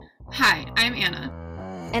I'm Anna.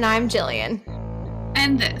 And I'm Jillian.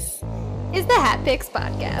 And this is the Hat Picks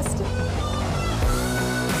Podcast.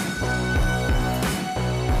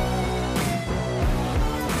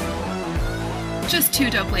 Just two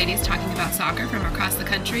dope ladies talking about soccer from across the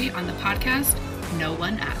country on the podcast no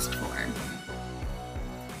one asked for.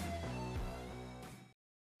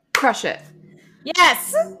 Crush it.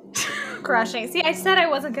 Yes! Crushing. See, I said I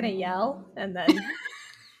wasn't going to yell, and then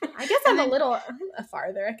I guess I'm a little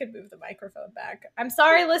farther. I could move the microphone back. I'm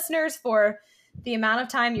sorry, listeners, for the amount of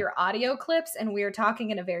time your audio clips, and we were talking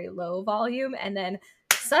in a very low volume, and then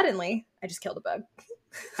suddenly, I just killed a bug.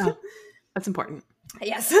 Oh, that's important.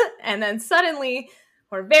 Yes. And then suddenly,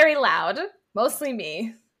 we're very loud. Mostly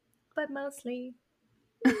me, but mostly.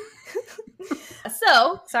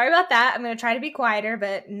 So, sorry about that. I'm going to try to be quieter,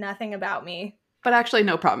 but nothing about me. But actually,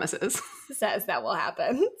 no promises. Says that will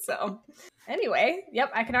happen. So, anyway,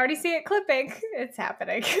 yep, I can already see it clipping. It's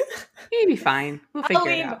happening. You'll be fine. We'll figure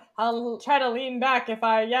it out. I'll try to lean back if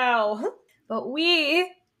I yell. But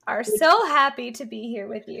we are so happy to be here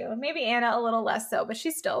with you. Maybe Anna a little less so, but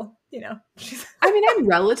she's still, I mean, I'm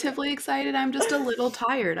relatively excited. I'm just a little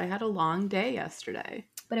tired. I had a long day yesterday.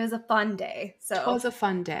 But it was a fun day. So it was a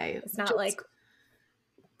fun day. It's not like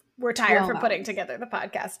we're tired from putting together the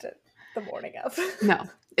podcast the morning of. No,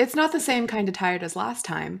 it's not the same kind of tired as last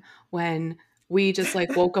time when we just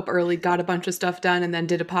woke up early, got a bunch of stuff done, and then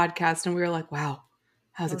did a podcast, and we were like, wow,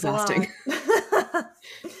 that was exhausting.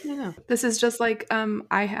 No. This is just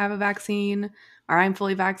I have a vaccine, or I'm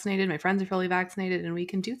fully vaccinated, my friends are fully vaccinated, and we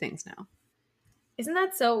can do things now. Isn't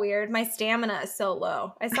that so weird? My stamina is so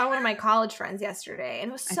low. I saw one of my college friends yesterday, and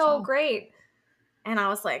it was so great. And I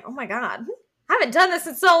was like, oh my God, I haven't done this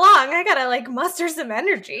in so long. I gotta muster some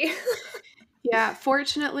energy. Yeah,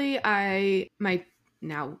 fortunately, my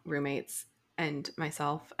now roommates and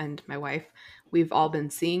myself and my wife, we've all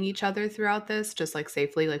been seeing each other throughout this, just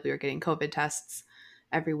safely. We were getting COVID tests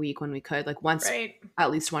every week when we could. Once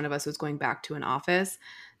at least one of us was going back to an office.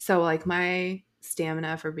 So my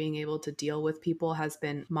stamina for being able to deal with people has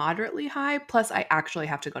been moderately high. Plus, I actually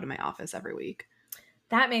have to go to my office every week.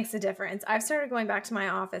 That makes a difference. I've started going back to my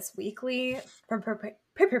office weekly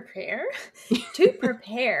prepare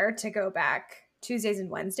to go back Tuesdays and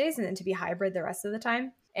Wednesdays, and then to be hybrid the rest of the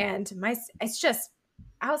time. And it's just,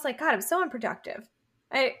 I was like, God, I'm so unproductive.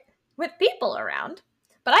 With people around,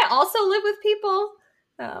 but I also live with people.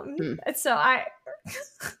 So I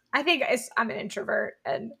think I'm an introvert,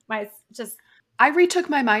 and I retook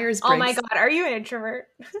my Myers-Briggs. Oh my God, are you an introvert?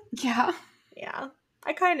 Yeah. Yeah.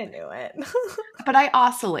 I kind of knew it. But I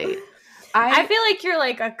oscillate. I feel like you're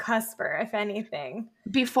a cusper, if anything.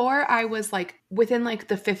 Before I was within the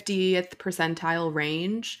 50th percentile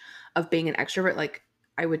range of being an extrovert,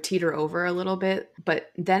 I would teeter over a little bit. But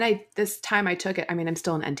then this time I took it. I mean, I'm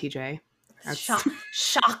still an NTJ.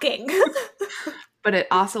 Shocking. But it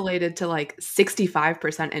oscillated to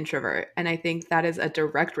 65% introvert. And I think that is a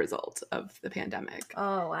direct result of the pandemic.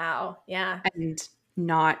 Oh, wow. Yeah. And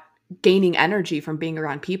not gaining energy from being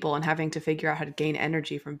around people and having to figure out how to gain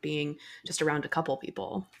energy from being just around a couple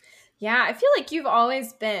people. Yeah, I feel like you were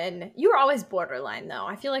always borderline though.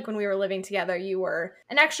 I feel like when we were living together, you were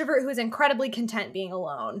an extrovert who was incredibly content being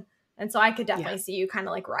alone. And so I could definitely see you kind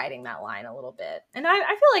of riding that line a little bit. And I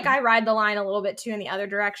feel like I ride the line a little bit too in the other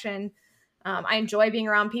direction. I enjoy being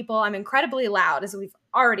around people. I'm incredibly loud, as we've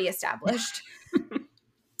already established.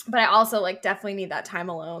 But I also definitely need that time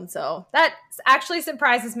alone. So that actually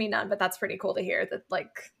surprises me none, but that's pretty cool to hear that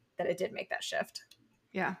that it did make that shift.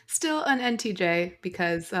 Yeah. Still an NTJ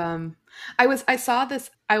because I saw this.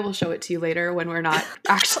 I will show it to you later when we're not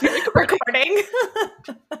actually recording.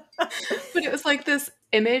 But it was this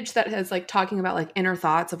image that has talking about inner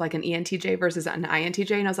thoughts of an ENTJ versus an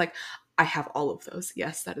INTJ. And I was like, I have all of those.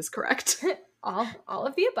 Yes, that is correct. all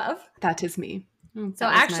of the above. That is me. So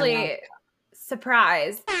actually,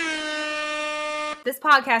 surprise. This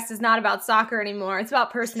podcast is not about soccer anymore. It's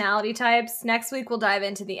about personality types. Next week, we'll dive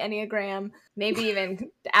into the Enneagram, maybe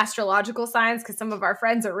even the astrological signs, because some of our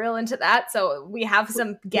friends are real into that. So we have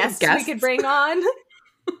some guests we could bring on.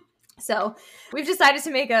 So we've decided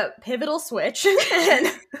to make a pivotal switch.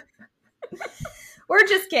 And we're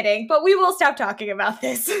just kidding, but we will stop talking about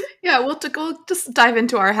this. Yeah, we'll just dive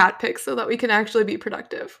into our hat picks so that we can actually be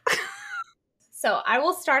productive. So I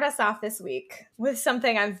will start us off this week with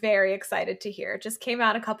something I'm very excited to hear. It just came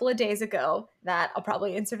out a couple of days ago that I'll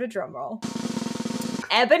probably insert a drum roll.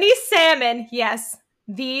 Ebony salmon, yes,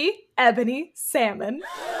 the ebony salmon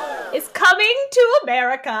is coming to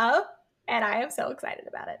America, and I am so excited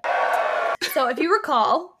about it. So if you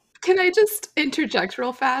recall, Can I just interject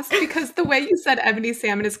real fast? Because the way you said Ebony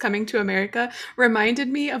Salmon is coming to America reminded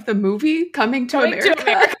me of the movie Coming to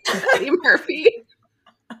America. Eddie Murphy.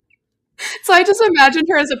 So I just imagined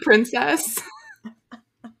her as a princess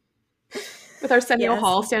with Arsenio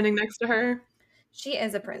Hall standing next to her. She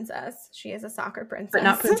is a princess. She is a soccer princess. But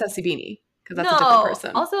not Princess Beanie, because that's a different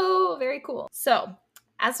person. Also very cool. So,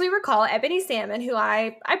 as we recall, Ebony Salmon, who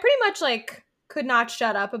I pretty much like could not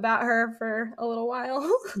shut up about her for a little while.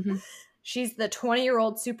 Mm-hmm. She's the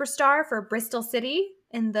 20-year-old superstar for Bristol City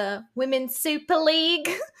in the Women's Super League.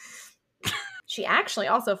 She actually,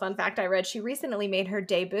 also fun fact I read, she recently made her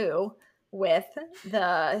debut with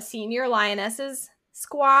the Senior Lionesses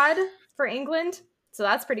squad for England. So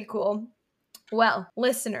that's pretty cool. Well,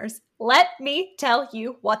 listeners, let me tell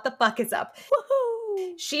you what the fuck is up.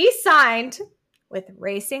 Woohoo! She signed with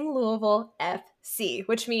Racing Louisville FC,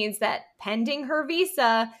 which means that pending her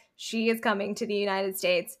visa, she is coming to the United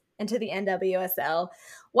States and to the NWSL.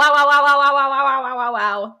 Wow, wow, wow, wow, wow, wow, wow, wow, wow,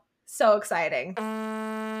 wow. So exciting.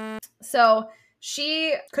 So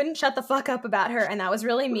she couldn't shut the fuck up about her, and that was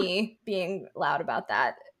really me being loud about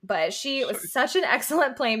that. But she was such an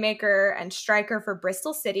excellent playmaker and striker for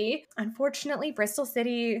Bristol City. Unfortunately, Bristol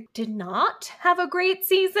City did not have a great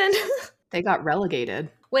season. They got relegated.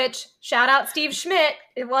 Which, shout out Steve Schmidt,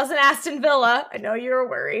 it wasn't Aston Villa. I know you were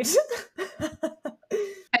worried.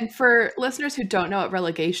 And for listeners who don't know what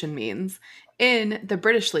relegation means, in the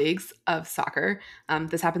British leagues of soccer,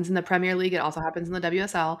 this happens in the Premier League, it also happens in the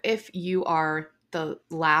WSL. If you are the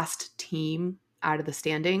last team out of the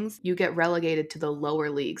standings, you get relegated to the lower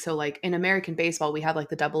league. So like in American baseball, we have like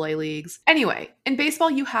the AA leagues. Anyway, in baseball,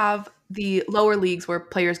 you have the lower leagues where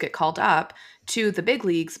players get called up to the big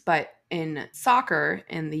leagues, but in soccer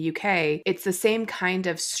in the UK, it's the same kind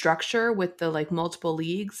of structure with the like multiple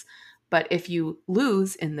leagues. But if you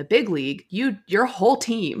lose in the big league, your whole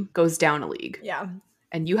team goes down a league. Yeah.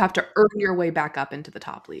 And you have to earn your way back up into the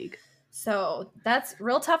top league. So that's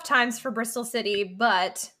real tough times for Bristol City,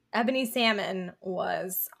 but Ebony Salmon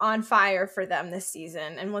was on fire for them this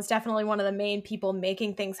season and was definitely one of the main people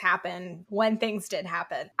making things happen when things did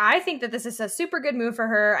happen. I think that this is a super good move for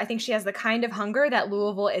her. I think she has the kind of hunger that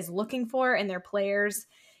Louisville is looking for in their players.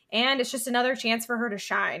 And it's just another chance for her to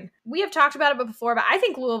shine. We have talked about it before, but I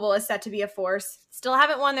think Louisville is set to be a force. Still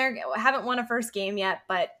haven't won a first game yet,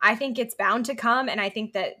 but I think it's bound to come. And I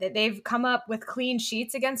think that they've come up with clean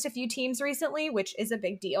sheets against a few teams recently, which is a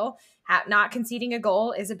big deal. Not conceding a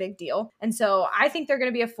goal is a big deal. And so I think they're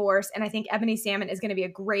going to be a force. And I think Ebony Salmon is going to be a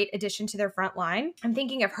great addition to their front line. I'm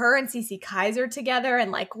thinking of her and Cece Kaiser together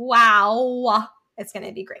and like, wow, it's going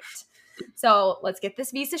to be great. So let's get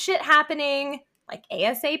this visa shit happening. Like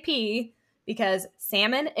ASAP, because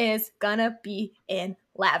Salmon is gonna be in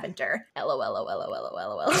lavender.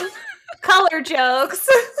 LOL. Color jokes.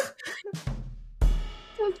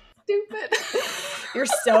 So stupid. You're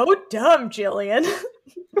so dumb, Jillian.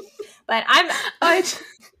 But I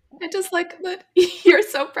just like that you're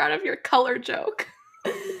so proud of your color joke.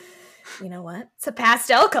 You know what? It's a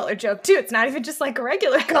pastel color joke too. It's not even just like a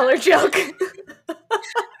regular color joke.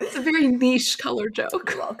 It's a very niche color joke.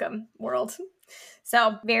 You're welcome, world.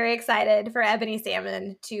 So very excited for Ebony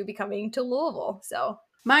Salmon to be coming to Louisville. So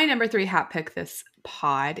my number 3 hat pick this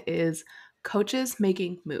pod is coaches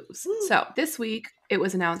making moves. So this week it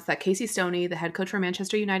was announced that Casey Stoney, the head coach for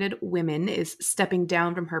Manchester United Women, is stepping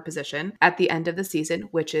down from her position at the end of the season,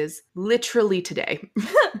 which is literally today.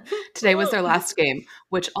 Today was their last game,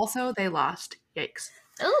 which also they lost. Yikes.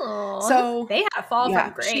 Oh, so they had a fall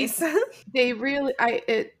from grace. They really,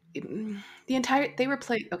 they were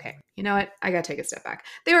plagued. Okay, you know what? I gotta take a step back.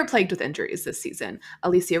 They were plagued with injuries this season.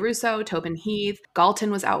 Alicia Russo, Tobin Heath,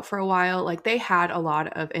 Galton was out for a while. Like they had a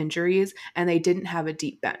lot of injuries and they didn't have a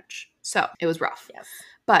deep bench. So it was rough. Yes.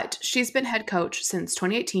 But she's been head coach since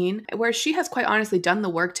 2018, where she has quite honestly done the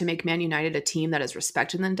work to make Man United a team that is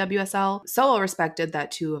respected in the WSL. So well respected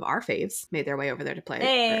that 2 of our faves made their way over there to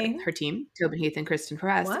play her team, Tobin Heath and Kristen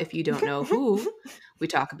Perez. What? If you don't know who we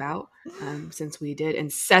talk about, since we did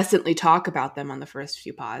incessantly talk about them on the first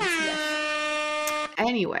few pods. Yes.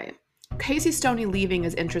 Anyway, Casey Stoney leaving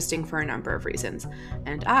is interesting for a number of reasons,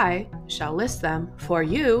 and I shall list them for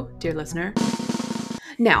you, dear listener.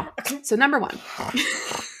 Now, so number 1.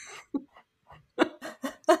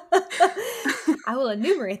 I will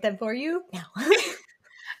enumerate them for you now.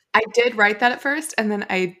 I did write that at first, and then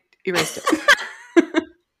I erased it.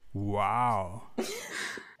 Wow.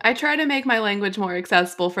 I try to make my language more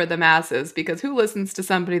accessible for the masses, because who listens to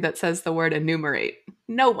somebody that says the word enumerate?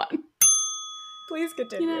 No one. Please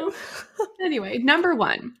continue. Anyway, number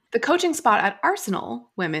 1, the coaching spot at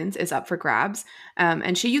Arsenal women's is up for grabs.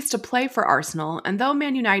 And she used to play for Arsenal. And though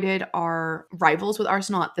Man United are rivals with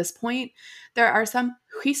Arsenal at this point, there are some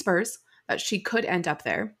whispers that she could end up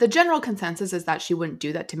there. The general consensus is that she wouldn't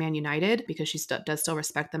do that to Man United because she does still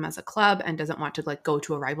respect them as a club and doesn't want to go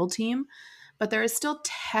to a rival team. But there is still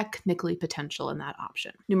technically potential in that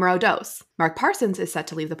option. Numero dos. Mark Parsons is set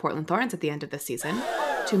to leave the Portland Thorns at the end of the season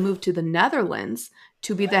to move to the Netherlands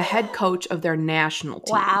to be the head coach of their national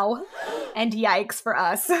team. Wow. And yikes for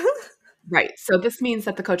us. Right. So this means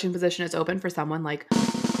that the coaching position is open for someone like,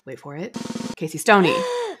 wait for it, Casey Stoney.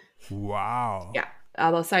 Wow. Yeah.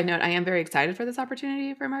 Although, side note, I am very excited for this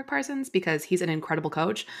opportunity for Mark Parsons because he's an incredible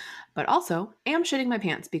coach, but also am shitting my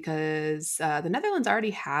pants because the Netherlands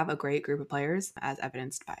already have a great group of players, as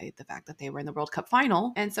evidenced by the fact that they were in the World Cup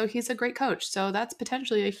final. And so he's a great coach. So that's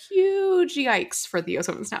potentially a huge yikes for the US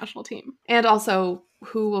Women's National Team. And also,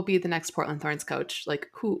 who will be the next Portland Thorns coach?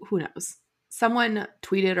 Who knows? Someone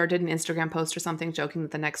tweeted or did an Instagram post or something joking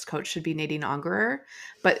that the next coach should be Nadine Angerer,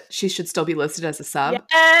 but she should still be listed as a sub.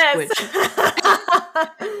 Yes!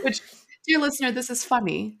 Which, dear listener, this is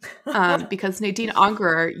funny because Nadine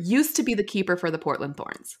Angerer used to be the keeper for the Portland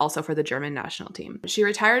Thorns, also for the German national team. She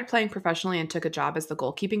retired playing professionally and took a job as the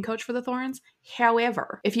goalkeeping coach for the Thorns.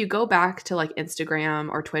 However, if you go back to Instagram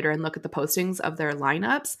or Twitter and look at the postings of their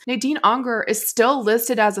lineups, Nadine Angerer is still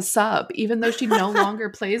listed as a sub, even though she no longer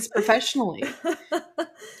plays professionally.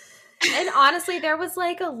 And honestly, there was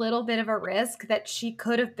a little bit of a risk that she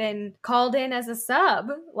could have been called in as a sub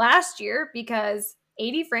last year because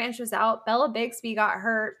Adie Franch was out, Bella Bixby got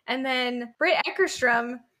hurt, and then Britt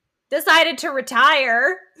Eckerstrom decided to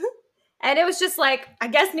retire. And it was just I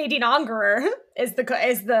guess Nadine Angerer is the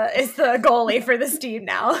goalie for this team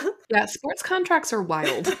now. Yeah, sports contracts are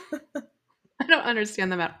wild. I don't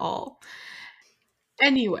understand them at all.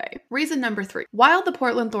 Anyway, reason number 3. While the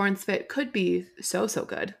Portland Thorns fit could be so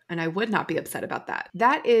good, and I would not be upset about that,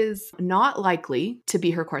 that is not likely to be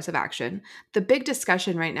her course of action. The big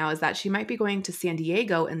discussion right now is that she might be going to San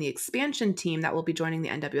Diego in the expansion team that will be joining the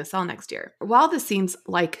NWSL next year. While this seems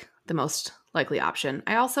like the most likely option,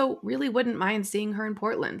 I also really wouldn't mind seeing her in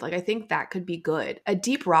Portland. I think that could be good. A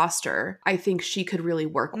deep roster, I think she could really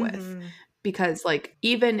work with. Because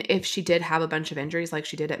even if she did have a bunch of injuries like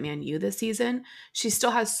she did at Man U this season, she still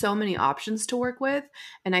has so many options to work with.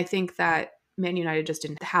 And I think that Man United just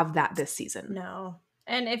didn't have that this season. No.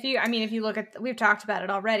 And if you look at, we've talked about it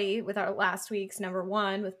already with our last week's number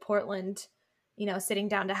 1 with Portland, sitting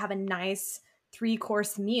down to have a nice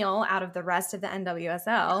 3-course meal out of the rest of the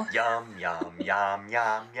NWSL. Yum, yum, yum,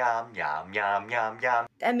 yum, yum, yum, yum, yum, yum.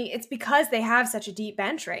 It's because they have such a deep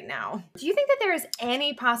bench right now. Do you think that there is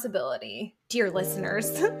any possibility, dear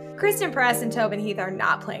listeners, Kristen Press and Tobin Heath are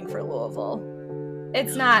not playing for Louisville?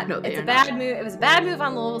 It's not. No, it's a bad move. It was a bad move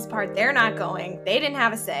on Louisville's part. They're not going. They didn't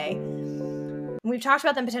have a say. We've talked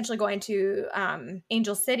about them potentially going to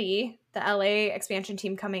Angel City, the LA expansion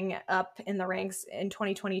team coming up in the ranks in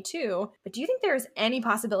 2022. But do you think there's any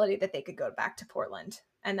possibility that they could go back to Portland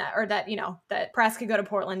and that Press could go to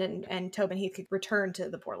Portland and Tobin Heath could return to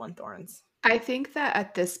the Portland Thorns? I think that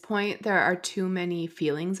at this point, there are too many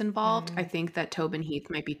feelings involved. I think that Tobin Heath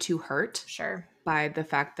might be too hurt. Sure. By the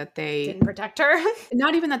fact that they didn't protect her.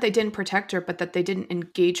 Not even that they didn't protect her, but that they didn't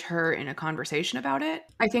engage her in a conversation about it.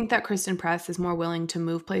 I think that Kristen Press is more willing to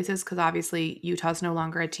move places because obviously Utah's no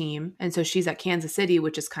longer a team. And so she's at Kansas City,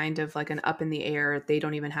 which is kind of like an up in the air, they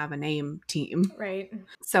don't even have a name team. Right.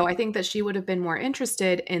 So I think that she would have been more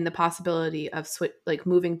interested in the possibility of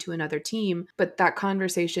moving to another team. But that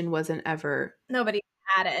conversation wasn't ever. Nobody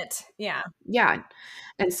had it. Yeah. Yeah.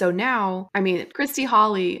 And so now, Christy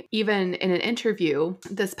Holly, even in an interview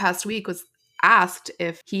this past week, was asked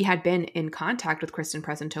if he had been in contact with Kristen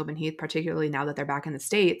Press and Tobin Heath, particularly now that they're back in the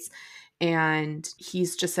States. And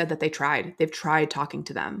he's just said that they tried. They've tried talking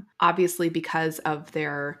to them. Obviously, because of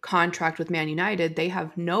their contract with Man United, they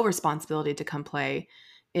have no responsibility to come play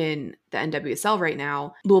in the NWSL right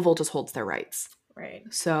now. Louisville just holds their rights. Right.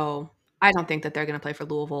 So I don't think that they're going to play for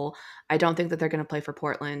Louisville. I don't think that they're going to play for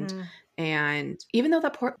Portland. And even though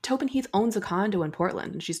that Tobin Heath owns a condo in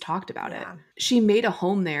Portland, and she's talked about it, she made a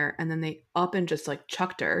home there, and then they up and just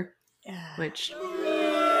chucked her, which...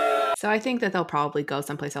 So I think that they'll probably go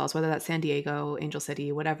someplace else, whether that's San Diego, Angel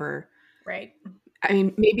City, whatever. Right.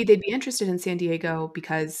 Maybe they'd be interested in San Diego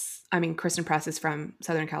because, Kristen Press is from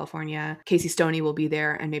Southern California. Casey Stoney will be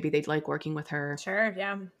there, and maybe they'd like working with her. Sure,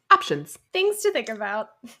 yeah. Options. Things to think about.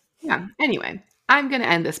 Yeah. Anyway, I'm going to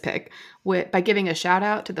end this pick by giving a shout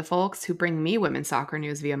out to the folks who bring me women's soccer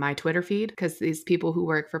news via my Twitter feed, because these people who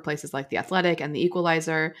work for places like The Athletic and The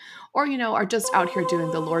Equalizer, or, are just out here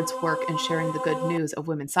doing the Lord's work and sharing the good news of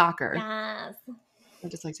women's soccer. Yes.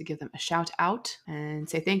 I'd just like to give them a shout out and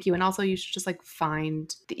say thank you. And also you should just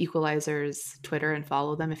find The Equalizer's Twitter and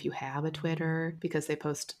follow them if you have a Twitter, because they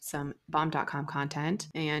post some bomb.com content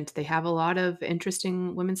and they have a lot of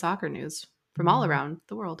interesting women's soccer news from all around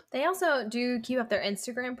the world. They also do keep up their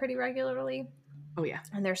Instagram pretty regularly. Oh, yeah.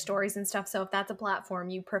 And their stories and stuff. So if that's a platform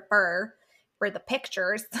you prefer for the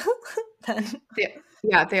pictures, then...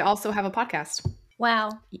 Yeah, they also have a podcast.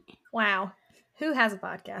 Wow. Who has a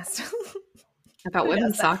podcast? About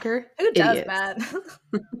women's soccer? Who does that?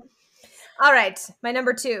 All right. My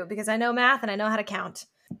number 2, because I know math and I know how to count.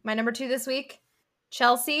 My number 2 this week,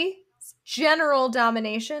 Chelsea's general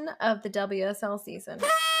domination of the WSL season.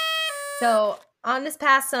 So on this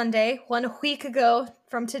past Sunday, 1 week ago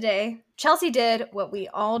from today, Chelsea did what we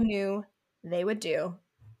all knew they would do,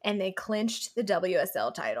 and they clinched the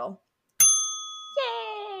WSL title.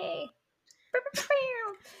 Yay!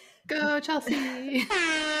 Go Chelsea!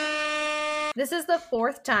 This is the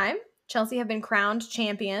 4th time Chelsea have been crowned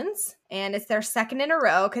champions, and it's their 2nd in a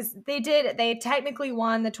row, because they technically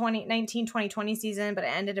won the 2019-2020 season, but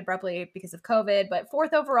it ended abruptly because of COVID. But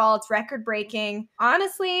 4th overall, it's record-breaking.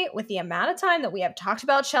 Honestly, with the amount of time that we have talked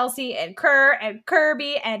about Chelsea and Kerr and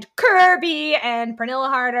Kirby and Pernilla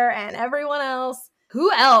Harder and everyone else,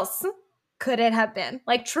 who else could it have been?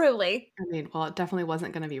 Truly. I mean, well, it definitely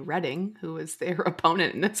wasn't going to be Reading, who was their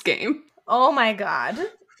opponent in this game. Oh my God.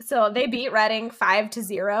 So they beat Reading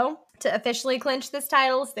 5-0 to officially clinch this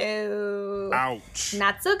title. So ouch.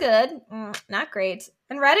 Not so good. Not great.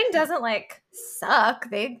 And Reading doesn't suck.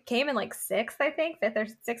 They came in 6th, I think, 5th or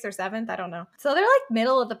 6th or 7th. I don't know. So they're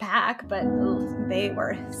middle of the pack, but they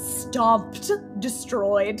were stomped,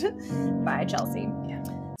 destroyed by Chelsea. Yeah.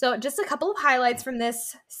 So just a couple of highlights from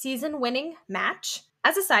this season-winning match.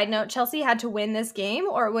 As a side note, Chelsea had to win this game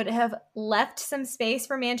or it would have left some space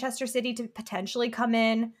for Manchester City to potentially come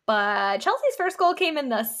in. But Chelsea's first goal came in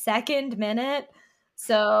the 2nd minute.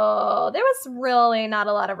 So there was really not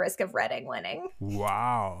a lot of risk of Reading winning.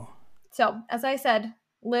 Wow. So as I said,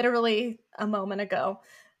 literally a moment ago,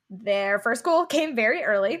 their first goal came very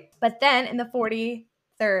early. But then in the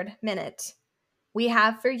 43rd minute, we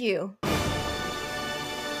have for you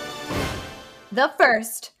the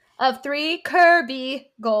first of 3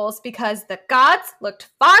 Kirby goals, because the gods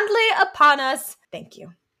looked fondly upon us. Thank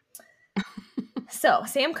you. So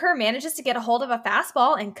Sam Kerr manages to get a hold of a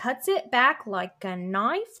fastball and cuts it back like a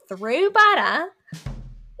knife through butter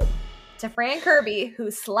to Fran Kirby,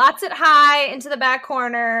 who slots it high into the back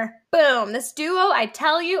corner. Boom. This duo, I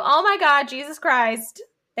tell you, oh my God, Jesus Christ.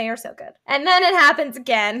 They are so good. And then it happens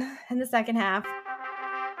again in the second half.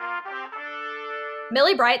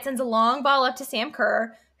 Millie Bright sends a long ball up to Sam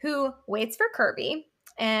Kerr, who waits for Kirby.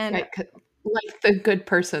 And like the good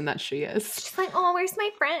person that she is. She's like, oh, where's my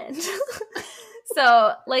friend?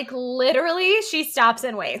 So, literally, she stops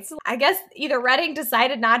and waits. I guess either Reading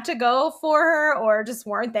decided not to go for her or just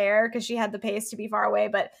weren't there because she had the pace to be far away.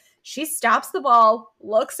 But she stops the ball,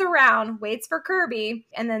 looks around, waits for Kirby,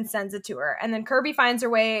 and then sends it to her. And then Kirby finds her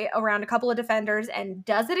way around a couple of defenders and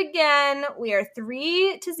does it again. We are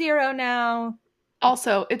 3-0 now.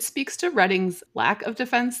 Also, it speaks to Reading's lack of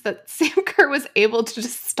defense that Sam Kerr was able to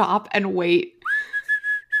just stop and wait.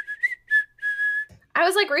 I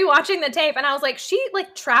was rewatching the tape and I was she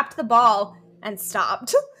trapped the ball and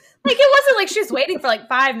stopped. It wasn't like she was waiting for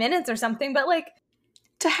 5 minutes or something, but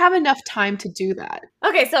to have enough time to do that.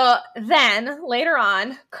 Okay, so then later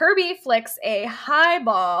on, Kirby flicks a high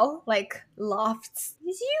ball, lofts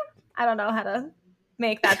you. I don't know how to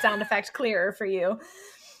make that sound effect clearer for you.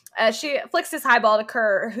 She flicks this high ball to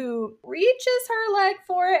Kerr, who reaches her leg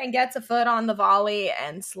for it and gets a foot on the volley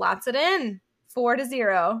and slots it in.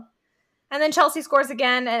 4-0. And then Chelsea scores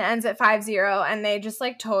again and ends at 5-0, and they just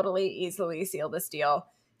totally easily seal this deal.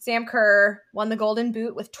 Sam Kerr won the Golden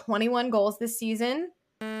Boot with 21 goals this season.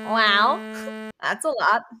 Wow. That's a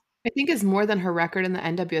lot. I think is more than her record in the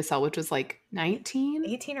NWSL, which was 19?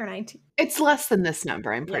 18 or 19. It's less than this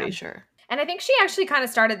number, I'm pretty sure. And I think she actually kind of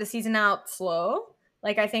started the season out slow.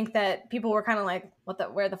 I think that people were kind of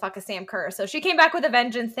where the fuck is Sam Kerr? So she came back with a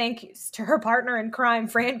vengeance thanks to her partner in crime,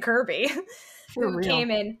 Fran Kirby, who came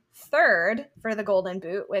in third for the Golden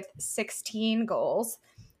Boot with 16 goals.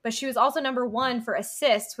 but she was also number 1 for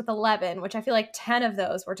assists with 11, which I feel like 10 of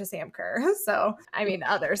those were to Sam Kerr. So, I mean,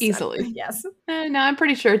 others. Easily. Yes. No, I'm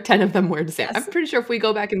pretty sure 10 of them were to Sam. Yes. I'm pretty sure if we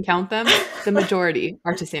go back and count them, the majority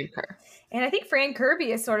are to Sam Kerr. And I think Fran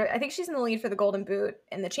Kirby is I think she's in the lead for the Golden Boot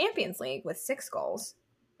in the Champions League with 6 goals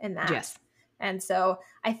in that. Yes. And so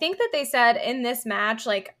I think that they said in this match,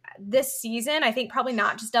 like this season, I think probably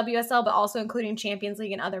not just WSL, but also including Champions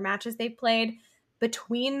League and other matches they've played,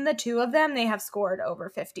 between the two of them, they have scored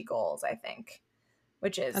over 50 goals, I think,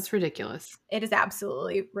 which is... That's ridiculous. It is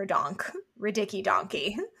absolutely ridicky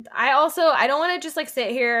donkey. I don't want to just like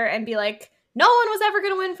sit here and be like, no one was ever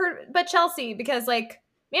going to win but Chelsea, because like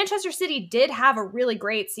Manchester City did have a really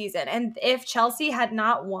great season. And if Chelsea had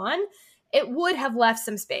not won, it would have left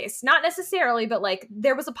some space. Not necessarily, but like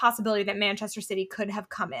there was a possibility that Manchester City could have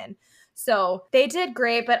come in. So they did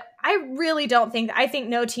great, but I really I think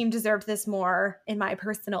no team deserved this more, in my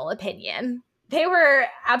personal opinion. They were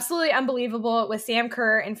absolutely unbelievable with Sam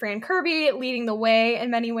Kerr and Fran Kirby leading the way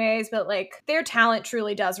in many ways, but like their talent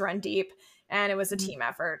truly does run deep, and it was a team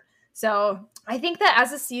effort. So I think that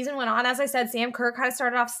as the season went on, as I said, Sam Kerr kind of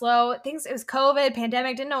started off slow. It was COVID,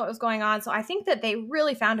 pandemic, didn't know what was going on. So I think that they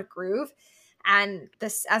really found a groove. And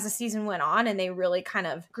this, as the season went on and they really kind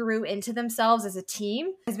of grew into themselves as a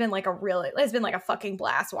team, it's been like a fucking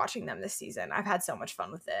blast watching them this season. I've had so much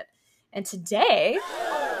fun with it. And today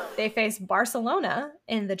they face Barcelona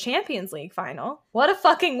in the Champions League final. What a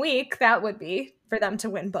fucking week that would be for them to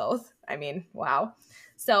win both. I mean, wow.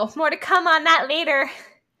 So more to come on that later,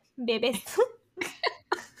 babies.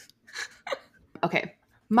 Okay.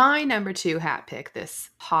 My number 2 hat pick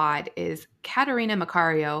this pod is Catarina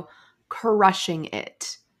Macario crushing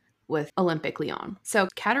it with Olympique Lyon. So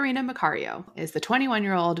Catarina Macario is the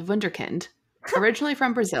 21-year-old wunderkind, originally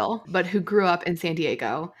from Brazil, but who grew up in San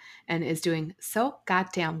Diego and is doing so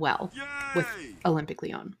goddamn well with Olympique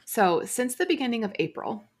Lyon. So since the beginning of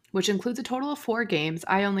April, which includes a total of 4 games,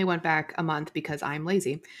 I only went back a month because I'm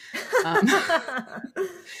lazy.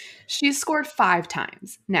 She's scored 5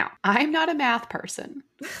 times. Now, I'm not a math person,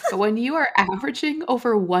 but when you are averaging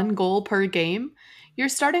over 1 goal per game, you're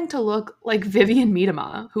starting to look like Vivian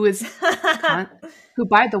Miedema, who,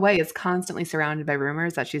 by the way, is constantly surrounded by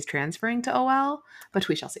rumors that she's transferring to OL, but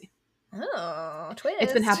we shall see. Oh, twist.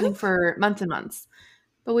 It's been happening for months and months,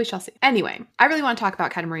 but we shall see. Anyway, I really want to talk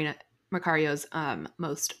about Catarina Macario's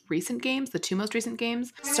most recent games, the 2 most recent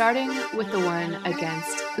games, starting with the one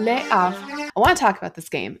against Le Havre. I want to talk about this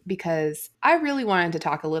game because I really wanted to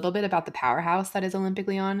talk a little bit about the powerhouse that is Olympique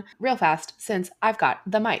Lyon real fast, since I've got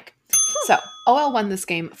the mic. So, OL won this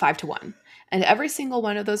game 5-1, and every single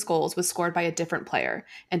one of those goals was scored by a different player.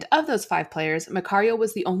 And of those 5 players, Macario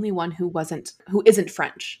was the only one who isn't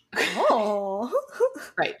French. Oh.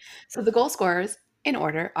 Right. So the goal scorers in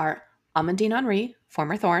order are Amandine Henry,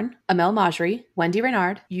 former Thorn, Amel Majri, Wendy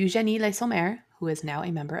Renard, Eugénie Le Sommer, who is now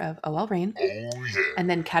a member of OL Reign, and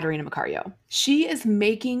then Catarina Macario. She is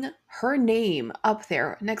making her name up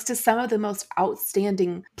there next to some of the most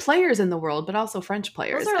outstanding players in the world, but also French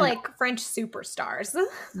players. Those are like French superstars.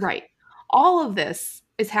 Right. All of this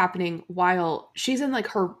is happening while she's in like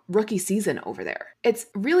her rookie season over there. It's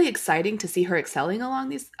really exciting to see her excelling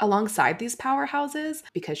alongside these powerhouses,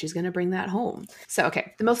 because she's going to bring that home. So,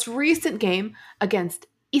 okay, the most recent game against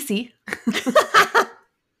Issy.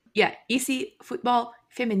 Yeah, Issy Football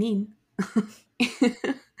Féminine,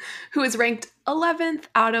 who is ranked 11th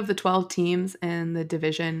out of the 12 teams in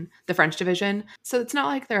the French division. So it's not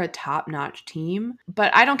like they're a top-notch team,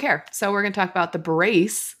 but I don't care. So we're going to talk about the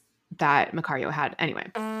brace that Macario had. Anyway,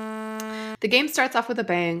 the game starts off with a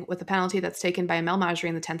bang with a penalty that's taken by Amel Majri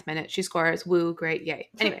in the 10th minute. She scores. Woo, great, yay.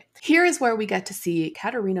 Anyway, here is where we get to see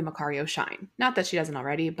Catarina Macario shine. Not that she doesn't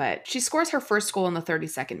already, but she scores her first goal in the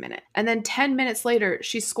 32nd minute. And then 10 minutes later,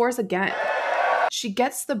 she scores again. She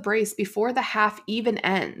gets the brace before the half even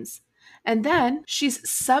ends. And then she's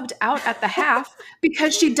subbed out at the half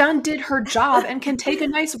because she done did her job and can take a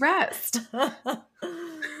nice rest.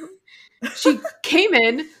 She came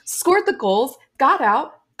in, scored the goals, got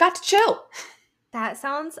out, got to chill. That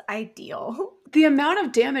sounds ideal. The amount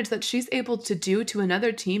of damage that she's able to do to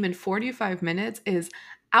another team in 45 minutes is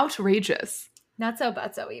outrageous. Not so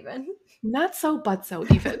but so even. Not so but so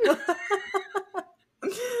even.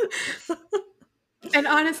 And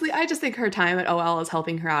honestly, I just think her time at OL is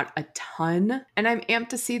helping her out a ton. And I'm amped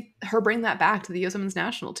to see her bring that back to the US Women's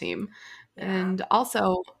national team. Yeah. And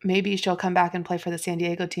also, maybe she'll come back and play for the San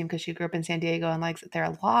Diego team because she grew up in San Diego and likes it there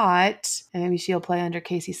a lot. And maybe she'll play under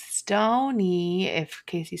Casey Stoney if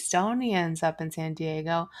Casey Stoney ends up in San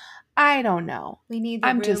Diego. I don't know. We need the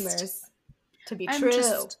rumors to be true. I'm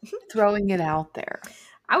just throwing it out there.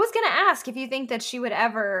 I was going to ask if you think that she would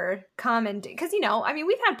ever come and, because, I mean,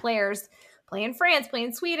 we've had players play in France, play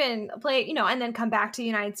in Sweden, play, and then come back to the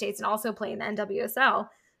United States and also play in the NWSL,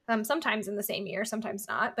 sometimes in the same year, sometimes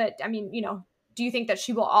not. But I mean, do you think that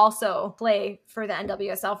she will also play for the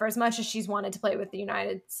NWSL for as much as she's wanted to play with the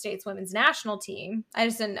United States women's national team? I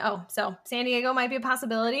just didn't know. So San Diego might be a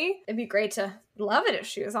possibility. It'd be great to love it if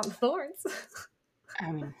she was on the Thorns.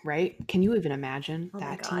 I mean, right? Can you even imagine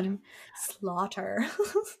that team? Slaughter.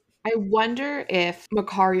 I wonder if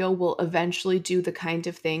Macario will eventually do the kind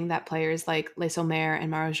of thing that players like Les Omer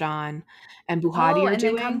and Marajan and Buhadi are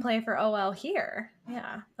doing. And then come play for OL here.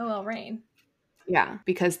 Yeah, OL Reign. Yeah,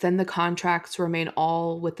 because then the contracts remain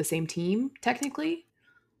all with the same team, technically,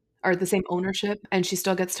 or the same ownership, and she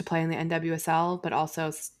still gets to play in the NWSL, but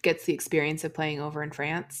also gets the experience of playing over in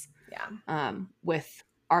France. Yeah. With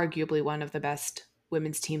arguably one of the best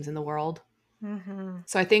women's teams in the world. Mm-hmm.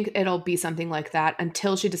 So I think it'll be something like that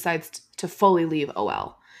until she decides to fully leave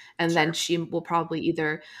OL. And then she will probably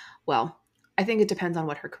I think it depends on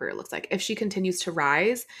what her career looks like. If she continues to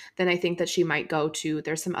rise, then I think that she might go to,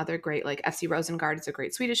 there's some other great, like FC Rosengard is a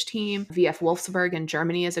great Swedish team. VF Wolfsburg in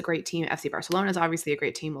Germany is a great team. FC Barcelona is obviously a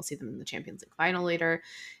great team. We'll see them in the Champions League final later.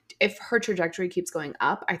 If her trajectory keeps going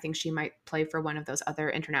up, I think she might play for one of those other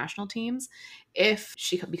international teams. If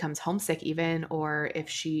she becomes homesick even, or if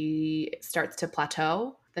she starts to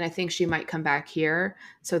plateau, then I think she might come back here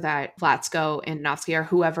so that Vlatsko and Novsky, or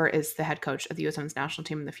whoever is the head coach of the U.S. Women's National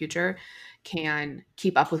Team in the future, can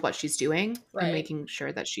keep up with what she's doing and making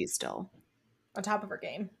sure that she's still on top of her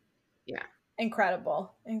game. Yeah.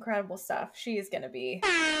 Incredible stuff. She is going to be.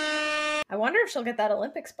 I wonder if she'll get that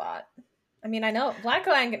Olympic spot. I mean, I know Vlatko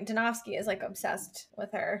and Danovsky is like obsessed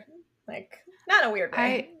with her, like not in a weird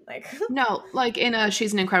way. No, like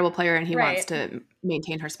she's an incredible player and he wants to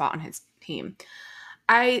maintain her spot on his team.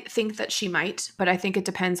 I think that she might, but I think it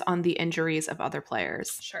depends on the injuries of other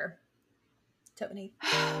players. Sure. Tobin,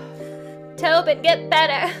 get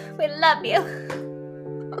better. We love you.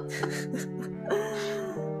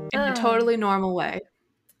 In a totally normal way.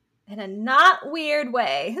 In a not weird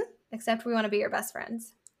way. Except we want to be your best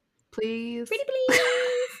friends. Please. Pretty please.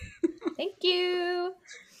 Thank you.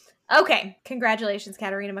 Okay. Congratulations,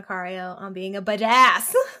 Catarina Macario, on being a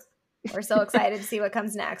badass. We're so excited to see what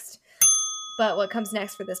comes next. But what comes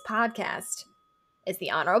next for this podcast is the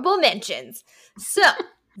honorable mentions. So,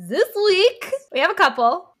 this week, we have a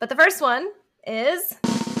couple, but the first one is...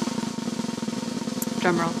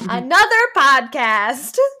 Drumroll. Another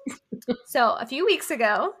podcast. So, a few weeks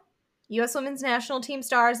ago, U.S. Women's National Team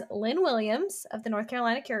stars Lynn Williams of the North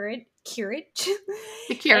Carolina Courage.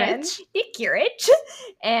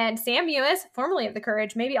 And Sam Mewis, formerly of the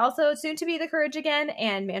Courage, maybe also soon to be the Courage again,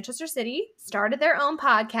 and Manchester City started their own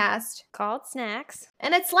podcast called Snacks,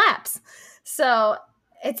 and it slaps. So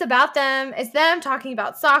it's about them. It's them talking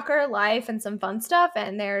about soccer, life, and some fun stuff.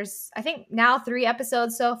 And there's, I think, now 3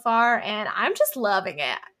 episodes so far, and I'm just loving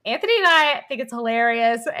it. Anthony and I think it's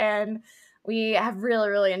hilarious, and we have really,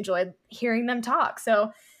 really enjoyed hearing them talk.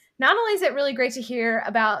 So not only is it really great to hear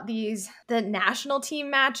about the national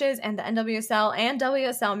team matches and the NWSL and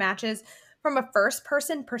WSL matches from a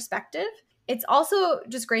first-person perspective, it's also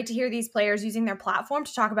just great to hear these players using their platform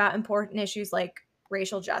to talk about important issues like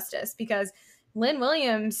racial justice, because Lynn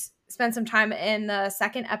Williams spent some time in the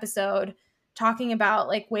second episode talking about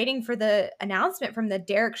like waiting for the announcement from the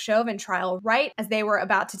Derek Chauvin trial right as they were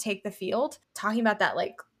about to take the field, talking about that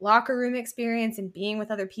like locker room experience and being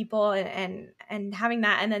with other people and having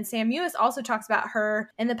that. And then Sam Mewis also talks about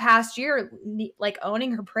her in the past year, like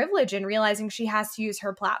owning her privilege and realizing she has to use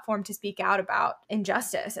her platform to speak out about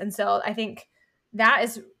injustice. And so I think that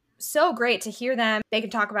is so great to hear them. They can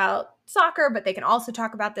talk about soccer, but they can also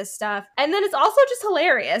talk about this stuff. And then it's also just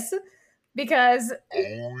hilarious because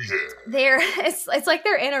it's like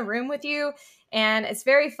they're in a room with you and it's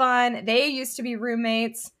very fun. They used to be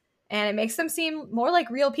roommates and it makes them seem more like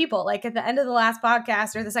real people. Like at the end of the last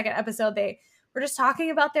podcast or the second episode, they were just talking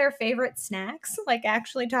about their favorite snacks, like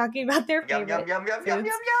actually talking about their favorite yum, foods. yum.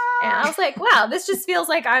 And I was like, wow, this just feels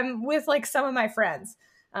like I'm with like some of my friends,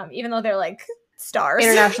 even though they're like stars.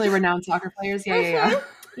 Internationally renowned soccer players. Yeah.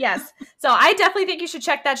 Yes. So I definitely think you should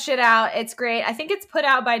check that shit out. It's great. I think it's put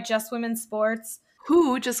out by Just Women's Sports,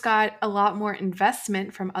 who just got a lot more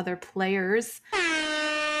investment from other players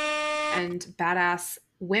and badass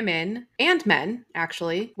women and men,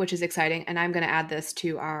 actually, which is exciting. And I'm going to add this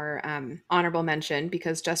to our honorable mention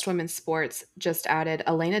because Just Women's Sports just added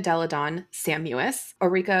Elena Deladon, Sam Mewis,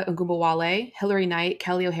 Orika Ngumbawale, Hillary Knight,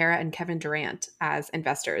 Kelly O'Hara, and Kevin Durant as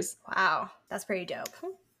investors. Wow. That's pretty dope.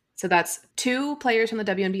 So that's 2 players from the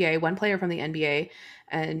WNBA, 1 player from the NBA,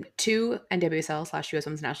 and 2 NWSL/US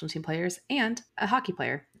Women's National Team players, and a hockey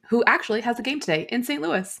player who actually has a game today in St.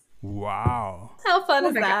 Louis. Wow. How fun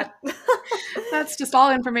is my that? That's just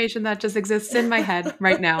all information that just exists in my head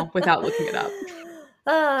right now without looking it up.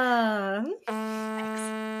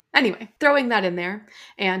 Anyway, throwing that in there,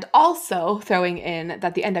 and also throwing in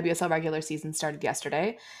that the NWSL regular season started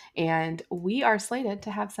yesterday, and we are slated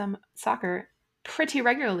to have some soccer pretty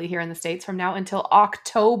regularly here in the States from now until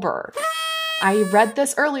October. I read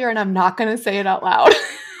this earlier, and I'm not going to say it out loud.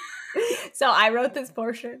 So I wrote this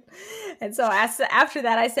portion. And so after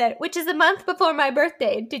that, I said, which is a month before my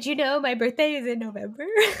birthday. Did you know my birthday is in November?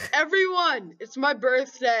 Everyone, it's my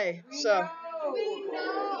birthday. So.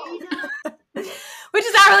 Which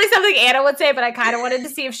is not really something Anna would say, but I kind of wanted to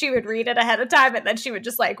see if she would read it ahead of time, and then she would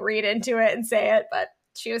just like read into it and say it. But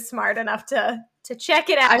she was smart enough to check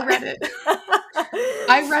it out. I read it.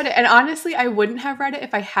 I read it. And honestly, I wouldn't have read it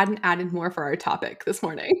if I hadn't added more for our topic this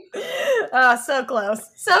morning. Oh, so close.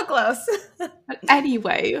 So close. But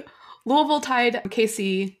anyway, Louisville tied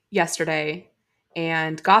KC yesterday,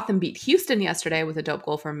 and Gotham beat Houston yesterday with a dope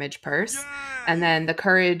goal from Midge Purse. Yay! And then the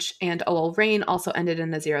Courage and OL Reign also ended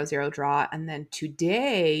in a 0-0 draw. And then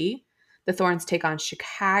today, the Thorns take on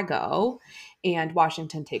Chicago, and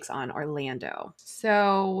Washington takes on Orlando.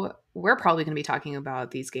 So we're probably going to be talking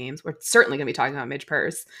about these games. We're certainly going to be talking about Midge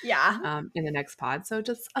Purse in the next pod. So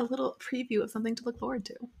just a little preview of something to look forward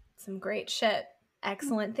to. Some great shit.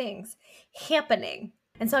 Excellent things happening.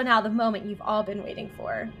 And so now the moment you've all been waiting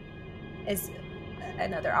for is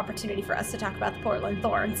another opportunity for us to talk about the Portland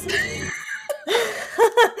Thorns.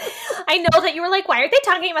 I know that you were like, why are they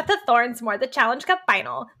talking about the Thorns more? The Challenge Cup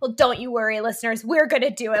final. Well, don't you worry, listeners. We're going to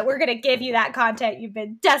do it. We're going to give you that content you've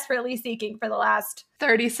been desperately seeking for the last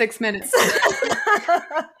 36 minutes.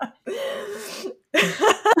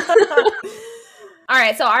 All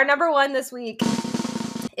right. So our number one this week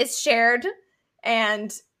is shared,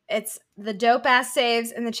 and it's the dope ass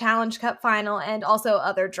saves in the Challenge Cup final and also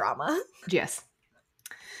other drama. Yes.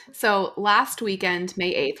 So last weekend,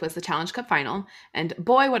 May 8th, was the Challenge Cup final, and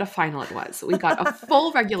boy, what a final it was. We got a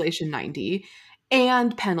full regulation 90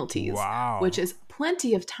 and penalties, which is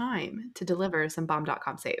plenty of time to deliver some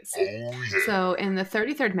bomb.com saves. Oh, yeah. So in the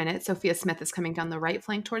 33rd minute, Sophia Smith is coming down the right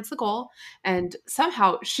flank towards the goal, and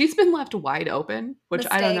somehow she's been left wide open, which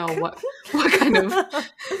I don't know what kind of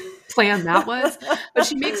plan that was, but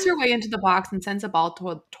she makes her way into the box and sends a ball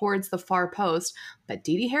towards the far post. But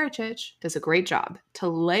Didi Hericic does a great job to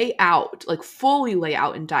lay out, like fully lay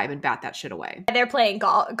out and dive and bat that shit away. They're playing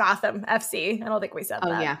Gotham FC. I don't think we said that.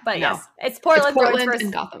 Oh yeah, but no. Yes, it's Portland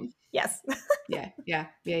and Gotham. Yes. Yeah.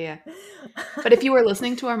 But if you were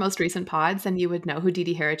listening to our most recent pods, then you would know who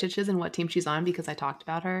Didi Hericic is and what team she's on because I talked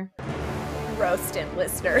about her. Roasted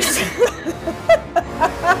listeners.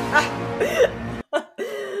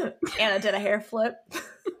 Anna did a hair flip.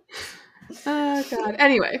 Oh, God.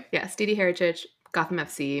 Anyway, yes, Didi Hericic, Gotham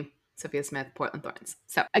FC, Sophia Smith, Portland Thorns.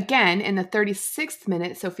 So again, in the 36th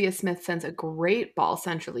minute, Sophia Smith sends a great ball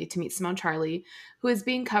centrally to meet Simone Charley, who is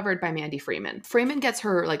being covered by Mandy Freeman. Freeman gets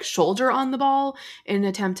her shoulder on the ball in an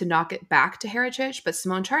attempt to knock it back to Hericic, but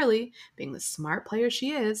Simone Charley, being the smart player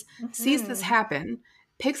she is, sees this happen,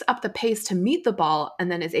 picks up the pace to meet the ball,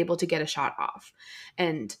 and then is able to get a shot off.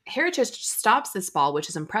 And Hericic stops this ball, which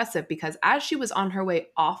is impressive because as she was on her way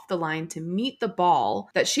off the line to meet the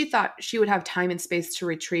ball that she thought she would have time and space to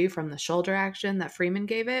retrieve from the shoulder action that Freeman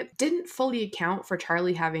gave it, didn't fully account for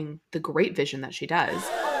Charley having the great vision that she does,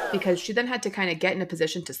 because she then had to kind of get in a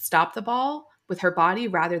position to stop the ball with her body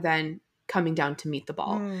rather than coming down to meet the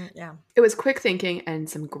ball. Yeah. It was quick thinking and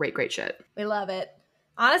some great shit. We love it.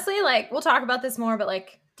 Honestly, we'll talk about this more, but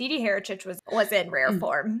Didi Hericic was in rare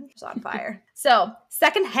form. She was on fire. So,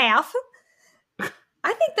 second half,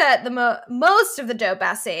 I think that the most of the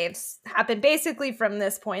dope-ass saves happened basically from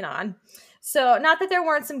this point on. So, not that there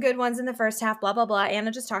weren't some good ones in the first half, blah, blah, blah.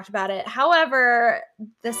 Anna just talked about it. However,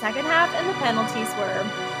 the second half and the penalties were,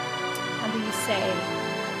 how do you say,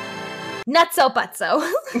 nutso-butso.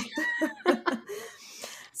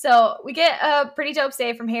 So we get a pretty dope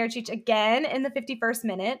save from Hericic again in the 51st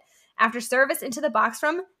minute. After service into the box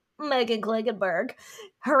from Megan Klingenberg,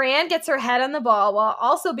 Horan gets her head on the ball while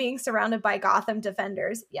also being surrounded by Gotham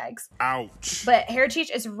defenders. Yikes. Ouch. But Hericic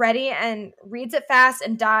is ready and reads it fast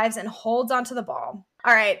and dives and holds onto the ball.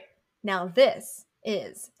 All right, now this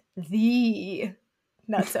is the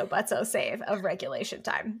nutso-butso save of regulation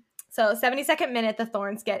time. So 72nd minute, the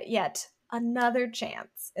Thorns get yet another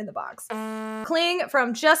chance in the box. Kling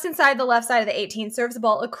from just inside the left side of the 18 serves the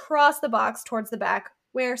ball across the box towards the back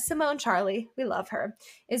where Simone Charley, we love her,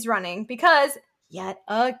 is running because yet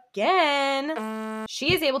again.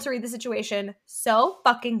 She is able to read the situation so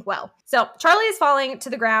fucking well. So Charlie is falling to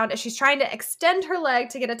the ground as she's trying to extend her leg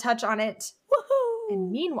to get a touch on it. Woohoo!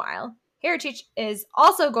 And meanwhile, Heritage is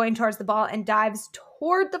also going towards the ball and dives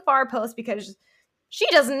toward the far post because she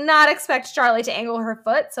does not expect Charlie to angle her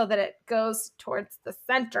foot so that it goes towards the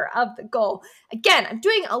center of the goal. Again, I'm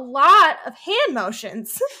doing a lot of hand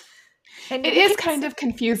motions. And it is kind of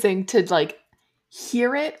confusing to like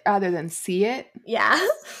hear it rather than see it. Yeah.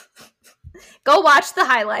 Go watch the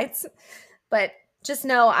highlights. But just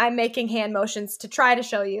know I'm making hand motions to try to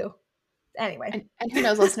show you. Anyway. And who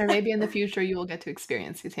knows, listener, maybe in the future you will get to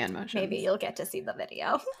experience these hand motions. Maybe you'll get to see the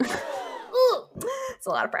video. It's a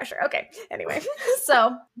lot of pressure. Okay. Anyway.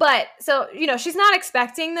 So, she's not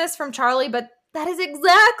expecting this from Charlie, but that is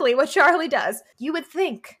exactly what Charlie does. You would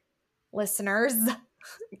think, listeners,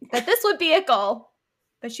 that this would be a goal,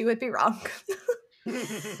 but you would be wrong.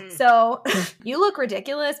 So you look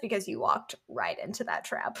ridiculous because you walked right into that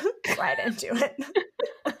trap, right into it.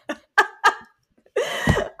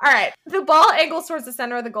 All right. The ball angles towards the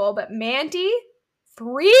center of the goal, but Mandy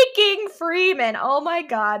freaking Freeman, oh my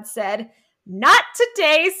God, said, "Not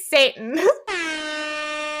today, Satan,"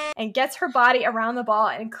 and gets her body around the ball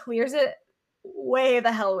and clears it way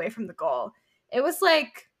the hell away from the goal. It was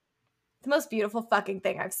like the most beautiful fucking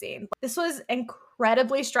thing I've seen. This was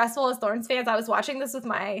incredibly stressful as Thorns fans. I was watching this with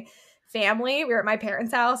my family. We were at my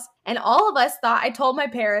parents' house, and all of us thought, I told my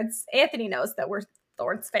parents, Anthony knows that we're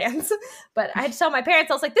Thorns fans, but I had to tell my parents,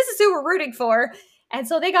 I was like, this is who we're rooting for. And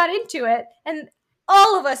so they got into it, and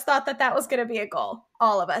all of us thought that that was going to be a goal.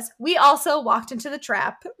 All of us. We also walked into the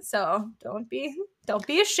trap, so don't be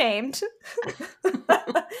ashamed.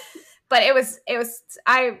 But it was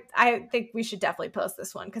I think we should definitely post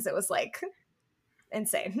this one because it was like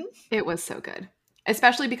insane. It was so good.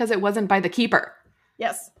 Especially because it wasn't by the keeper.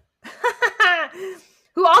 Yes.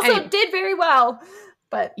 Who also did very well.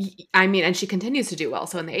 But I mean, and she continues to do well.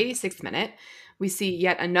 So in the 86th minute, we see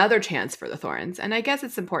yet another chance for the Thorns. And I guess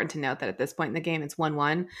it's important to note that at this point in the game, it's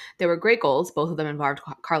 1-1. There were great goals. Both of them involved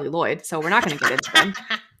Carly Lloyd. So we're not going to get into them.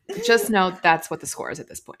 Just know that's what the score is at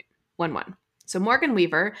this point. 1-1. So Morgan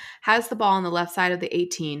Weaver has the ball on the left side of the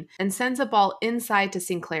 18 and sends a ball inside to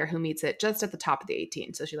Sinclair, who meets it just at the top of the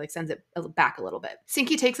 18. So she sends it back a little bit.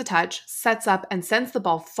 Sinky takes a touch, sets up, and sends the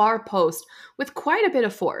ball far post with quite a bit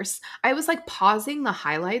of force. I was pausing the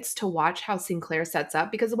highlights to watch how Sinclair sets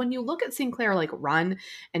up, because when you look at Sinclair run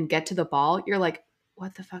and get to the ball, you're like,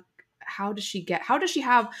 what the fuck? How does she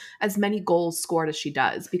have as many goals scored as she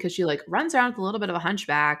does? Because she runs around with a little bit of a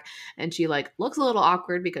hunchback, and she looks a little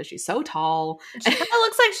awkward because she's so tall. She kind of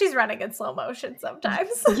looks like she's running in slow motion sometimes.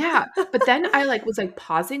 Yeah. But then I was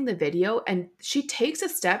pausing the video, and she takes a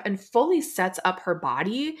step and fully sets up her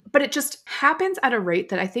body, but it just happens at a rate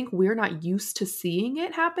that I think we're not used to seeing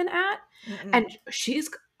it happen at. Mm-mm. And she's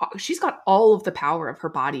got all of the power of her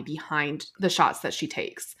body behind the shots that she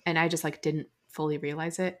takes. And I just didn't fully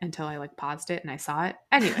realize it until I paused it and I saw it.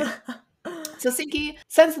 Anyway, so Sinky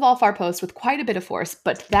sends the ball far post with quite a bit of force,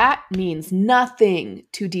 but that means nothing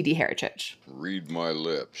to Didi Heritage. Read my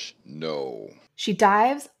lips. No. She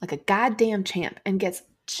dives like a goddamn champ and gets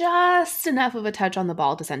just enough of a touch on the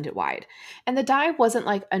ball to send it wide. And the dive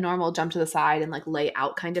wasn't a normal jump to the side and lay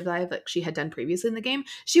out kind of dive like she had done previously in the game.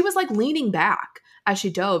 She was leaning back as she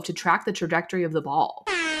dove to track the trajectory of the ball.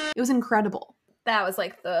 It was incredible. That was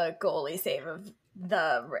the goalie save of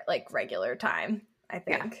the regular time, I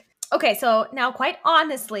think. Yeah. Okay, so now quite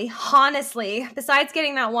honestly, besides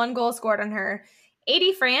getting that one goal scored on her,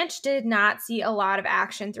 Adi Franch did not see a lot of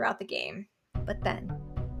action throughout the game. But then,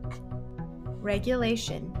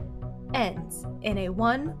 regulation ends in a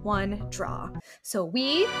 1-1 draw. So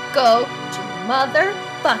we go to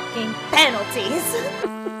motherfucking penalties.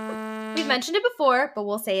 We've mentioned it before, but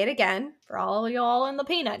we'll say it again for all of y'all in the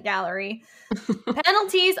peanut gallery.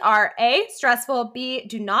 Penalties are A, stressful, B,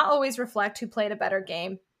 do not always reflect who played a better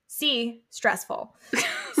game, C, stressful.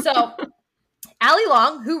 So Allie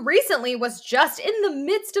Long, who recently was just in the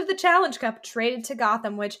midst of the Challenge Cup, traded to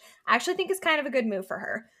Gotham, which I actually think is kind of a good move for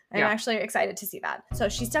her. I'm actually excited to see that. So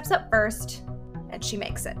she steps up first, and she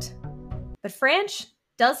makes it. But Franch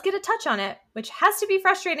does get a touch on it, which has to be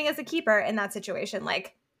frustrating as a keeper in that situation.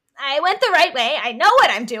 I went the right way. I know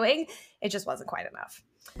what I'm doing. It just wasn't quite enough.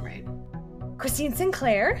 Right. Christine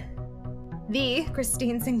Sinclair,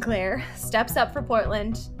 steps up for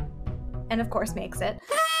Portland and, of course, makes it.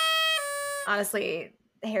 Honestly,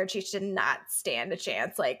 Heritage did not stand a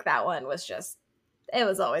chance. That one was just, it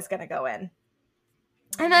was always going to go in.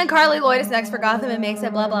 And then Carly Lloyd is next for Gotham and makes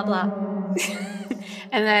it, blah, blah, blah.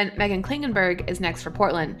 And then Megan Klingenberg is next for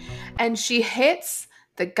Portland. And she hits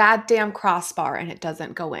the goddamn crossbar and it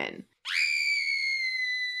doesn't go in.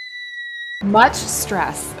 Much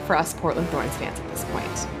stress for us Portland Thorns fans at this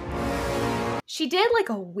point. She did like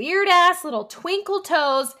a weird ass little twinkle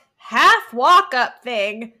toes half walk up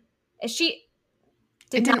thing. She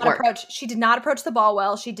did not approach the ball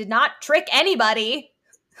well. She did not trick anybody.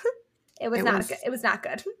 It was not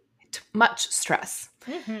good. Much stress.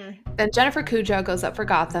 Mm-hmm. Then Jennifer Cujo goes up for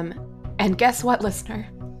Gotham, and guess what, listener?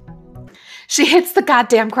 She hits the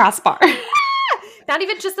goddamn crossbar. Not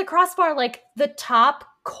even just the crossbar, like the top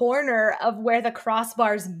corner of where the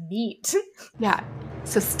crossbars meet. Yeah.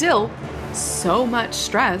 So still, so much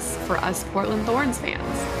stress for us Portland Thorns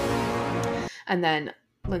fans. And then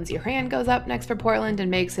Lindsey Horan goes up next for Portland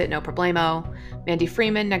and makes it, no problemo. Mandy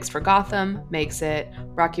Freeman next for Gotham, makes it.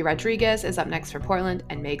 Rocky Rodriguez is up next for Portland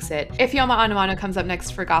and makes it. Ifeoma Onumonu comes up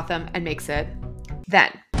next for Gotham and makes it.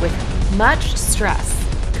 Then, with much stress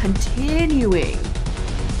continuing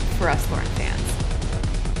for us Thorn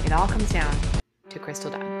fans, it all comes down to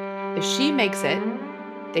Crystal Dunn. If she makes it,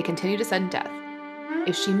 they continue to sudden death.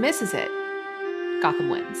 If she misses it, Gotham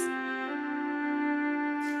wins.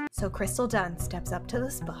 So Crystal Dunn steps up to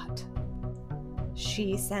the spot.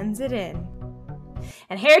 She sends it in.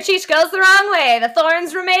 And Hair Cheech goes the wrong way. The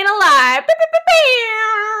Thorns remain alive.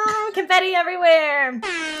 Confetti everywhere.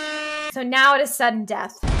 So now it is sudden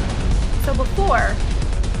death. So before,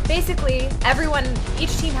 basically,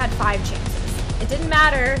 each team had 5 chances. It didn't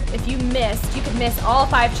matter if you missed. You could miss all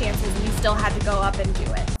 5 chances and you still had to go up and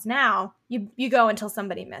do it. Now, you go until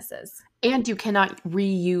somebody misses. And you cannot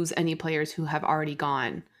reuse any players who have already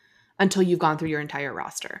gone until you've gone through your entire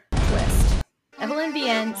roster. Twist. Evelyn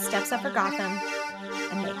Vienne steps up for Gotham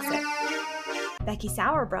and makes it. Becky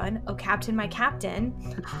Sauerbrunn, oh captain, my captain,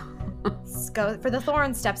 go for the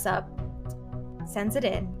Thorns, steps up, sends it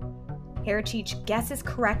in. Hair Cheech guesses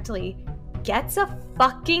correctly, gets a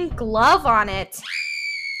fucking glove on it.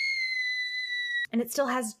 And it still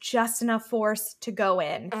has just enough force to go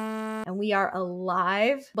in. And we are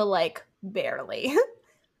alive, but like barely.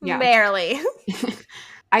 Yeah. Barely.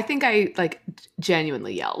 I think I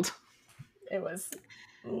genuinely yelled. It was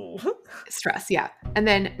stress, yeah. And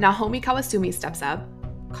then Naomi Kawasumi steps up,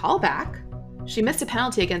 call back. She missed a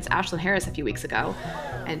penalty against Ashlyn Harris a few weeks ago,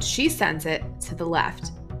 and she sends it to the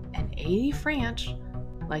left. And A.D. Franch,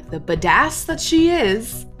 like the badass that she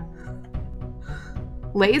is,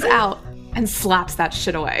 lays out and slaps that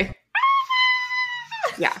shit away.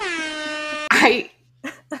 Yeah.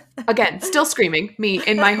 Again, still screaming, me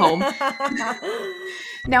in my home.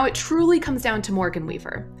 Now it truly comes down to Morgan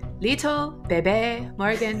Weaver. Little bebe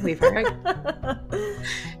Morgan Weaver.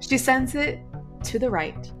 She sends it to the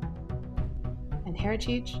right. And Hair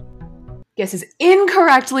Cheech guesses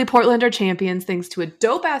incorrectly Portland are champions thanks to a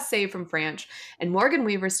dope-ass save from Franch and Morgan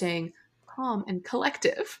Weaver staying calm and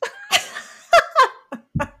collective.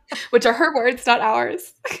 Which are her words, not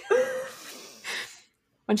ours.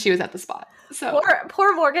 When she was at the spot. So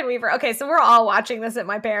poor Morgan Weaver. Okay, so we're all watching this at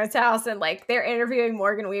my parents' house, and they're interviewing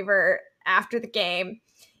Morgan Weaver after the game,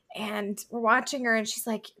 and we're watching her, and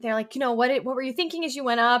they're like, what were you thinking as you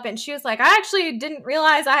went up? And she was like, I actually didn't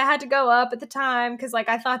realize I had to go up at the time because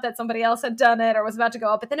I thought that somebody else had done it or was about to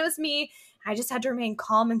go up, but then it was me. I just had to remain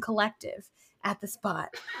calm and collective at the spot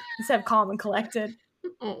instead of calm and collected.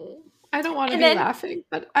 Oh. I don't want to be laughing,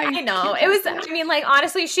 but I know it was.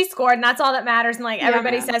 Honestly, she scored, and that's all that matters. And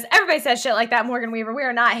everybody says shit like that. Morgan Weaver, we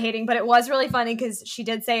are not hating, but it was really funny because she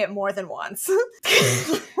did say it more than once.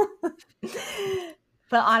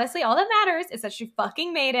 But honestly, all that matters is that she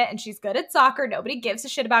fucking made it, and she's good at soccer. Nobody gives a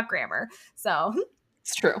shit about grammar, so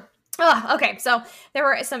it's true. Okay, so there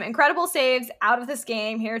were some incredible saves out of this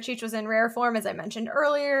game. Hair Cheech was in rare form, as I mentioned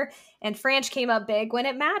earlier, and Franch came up big when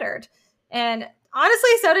it mattered, and honestly,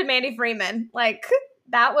 so did Mandy Freeman.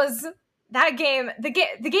 That game. The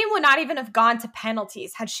game would not even have gone to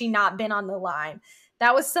penalties had she not been on the line.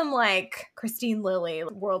 That was some Christine Lilly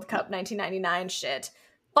World Cup 1999 shit.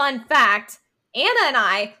 Fun fact, Anna and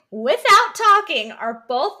I, without talking, are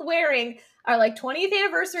both wearing our 20th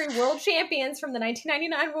anniversary world champions from the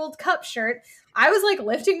 1999 World Cup shirt. I was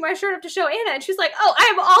lifting my shirt up to show Anna, and she's like, oh, I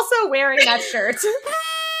am also wearing that shirt.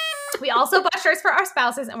 We also bought shirts for our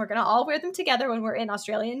spouses, and we're going to all wear them together when we're in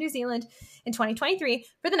Australia and New Zealand in 2023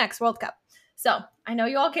 for the next World Cup. So I know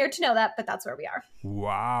you all cared to know that, but that's where we are.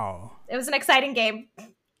 Wow. It was an exciting game.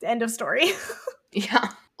 End of story. Yeah.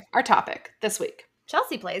 Our topic this week.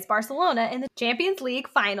 Chelsea plays Barcelona in the Champions League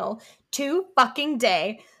final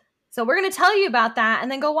day. So we're going to tell you about that and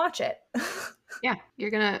then go watch it. Yeah. You're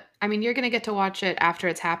going to get to watch it after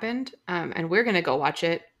it's happened. And we're going to go watch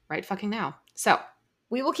it right fucking now. So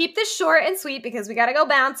We will keep this short and sweet because we got to go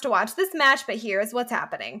bounce to watch this match, but here's what's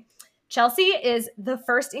happening. Chelsea is the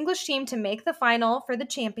first English team to make the final for the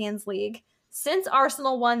Champions League since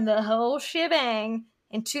Arsenal won the whole shebang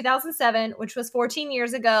in 2007, which was 14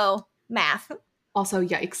 years ago. Math. Also,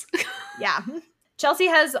 yikes. Yeah. Chelsea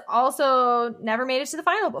has also never made it to the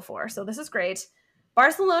final before, so this is great.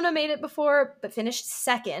 Barcelona made it before, but finished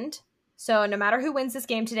second. So no matter who wins this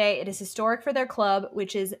game today, it is historic for their club,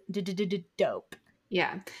 which is dope.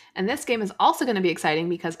 Yeah. And this game is also going to be exciting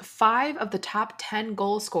because 5 of the top 10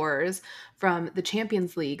 goal scorers from the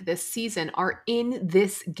Champions League this season are in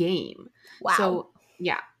this game. Wow. So,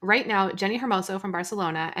 yeah. Right now, Jenny Hermoso from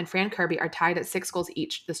Barcelona and Fran Kirby are tied at 6 goals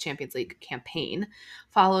each this Champions League campaign,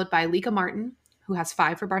 followed by Lika Martin, who has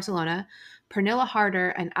 5 for Barcelona, Pernilla Harder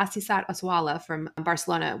and Asisat Oswala from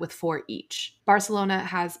Barcelona with 4 each. Barcelona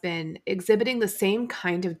has been exhibiting the same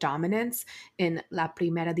kind of dominance in La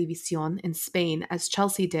Primera División in Spain as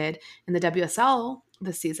Chelsea did in the WSL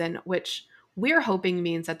this season, which we're hoping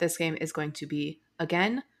means that this game is going to be,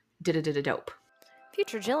 again, dope.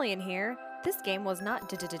 Future Jillian here. This game was not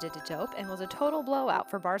dope and was a total blowout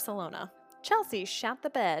for Barcelona. Chelsea shat the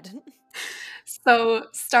bed. So,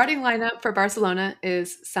 starting lineup for Barcelona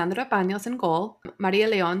is Sandra Paños in goal, Maria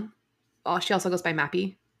León, she also goes by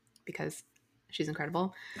Mappy because she's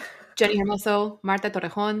incredible, Jenny Hermoso, Marta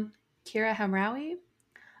Torrejón, Kira Hamraoui,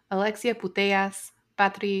 Alexia Putellas,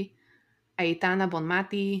 Patri, Aitana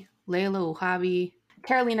Bonmati, Leila Ujavi,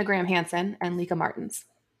 Carolina Graham Hansen, and Lika Martins.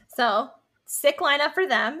 So, sick lineup for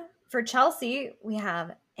them. For Chelsea, we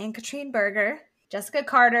have Anne-Katrine Berger, Jessica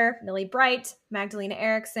Carter, Millie Bright, Magdalena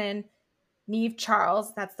Eriksson, Niamh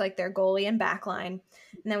Charles, that's like their goalie and backline.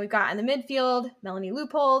 And then we've got in the midfield, Melanie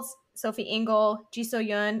Leupolz, Sophie Ingle, Ji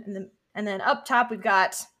So-yun, and then up top we've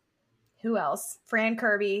got, who else? Fran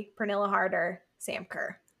Kirby, Pernilla Harder, Sam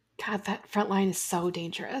Kerr. God, that front line is so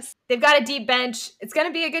dangerous. They've got a deep bench. It's going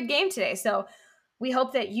to be a good game today. So we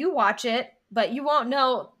hope that you watch it, but you won't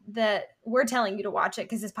know that we're telling you to watch it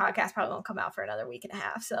because this podcast probably won't come out for another week and a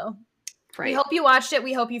half. So we hope you watched it.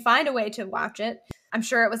 We hope you find a way to watch it. I'm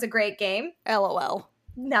sure it was a great game. LOL.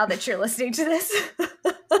 Now that you're listening to this.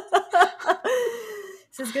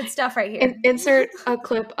 This is good stuff right here. Insert a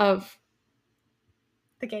clip of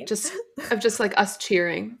the game. Just like us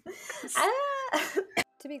cheering.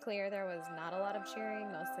 To be clear, there was not a lot of cheering,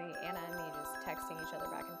 mostly Anna and me just texting each other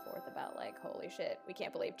back and forth about like, holy shit, we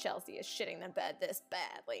can't believe Chelsea is shitting the bed this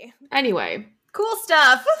badly. Anyway. Cool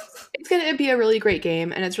stuff. It's going to be a really great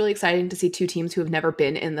game, and it's really exciting to see 2 teams who have never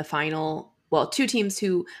been in the final. Well, 2 teams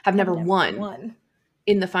who have never won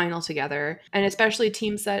in the final together, and especially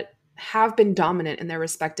teams that have been dominant in their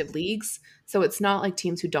respective leagues. So it's not like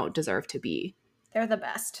teams who don't deserve to be. They're the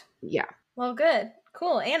best. Yeah. Well, good.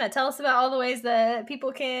 Cool. Anna, tell us about all the ways that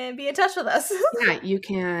people can be in touch with us. Yeah, you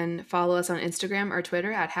can follow us on Instagram or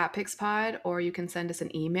Twitter at HatPicksPod, or you can send us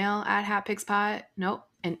an email at HatPicksPod. Nope,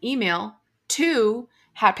 an email to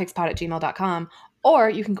hatpickspod@gmail.com, or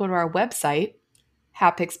you can go to our website,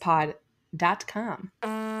 hatpickspod.com.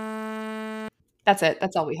 That's it.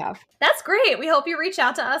 That's all we have. That's great. We hope you reach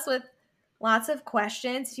out to us with lots of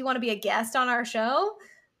questions. If you want to be a guest on our show,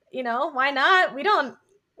 you know, why not? We don't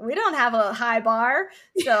have a high bar,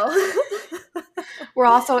 so we're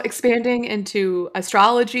also expanding into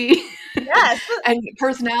astrology, yes, and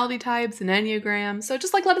personality types and Enneagram. So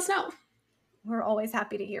just like let us know. We're always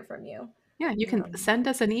happy to hear from you. Yeah, you can send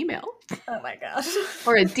us an email. Oh my gosh,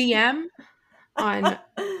 or a DM on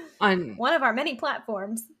one of our many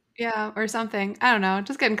platforms. Yeah, or something. I don't know.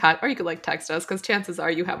 Just get in contact, or you could like text us because chances are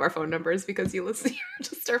you have our phone numbers because you listen. You're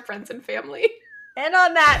just our friends and family. And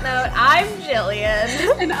on that note, I'm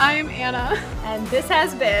Jillian. And I'm Anna. And this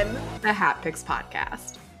has been the Hat Picks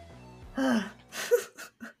Podcast.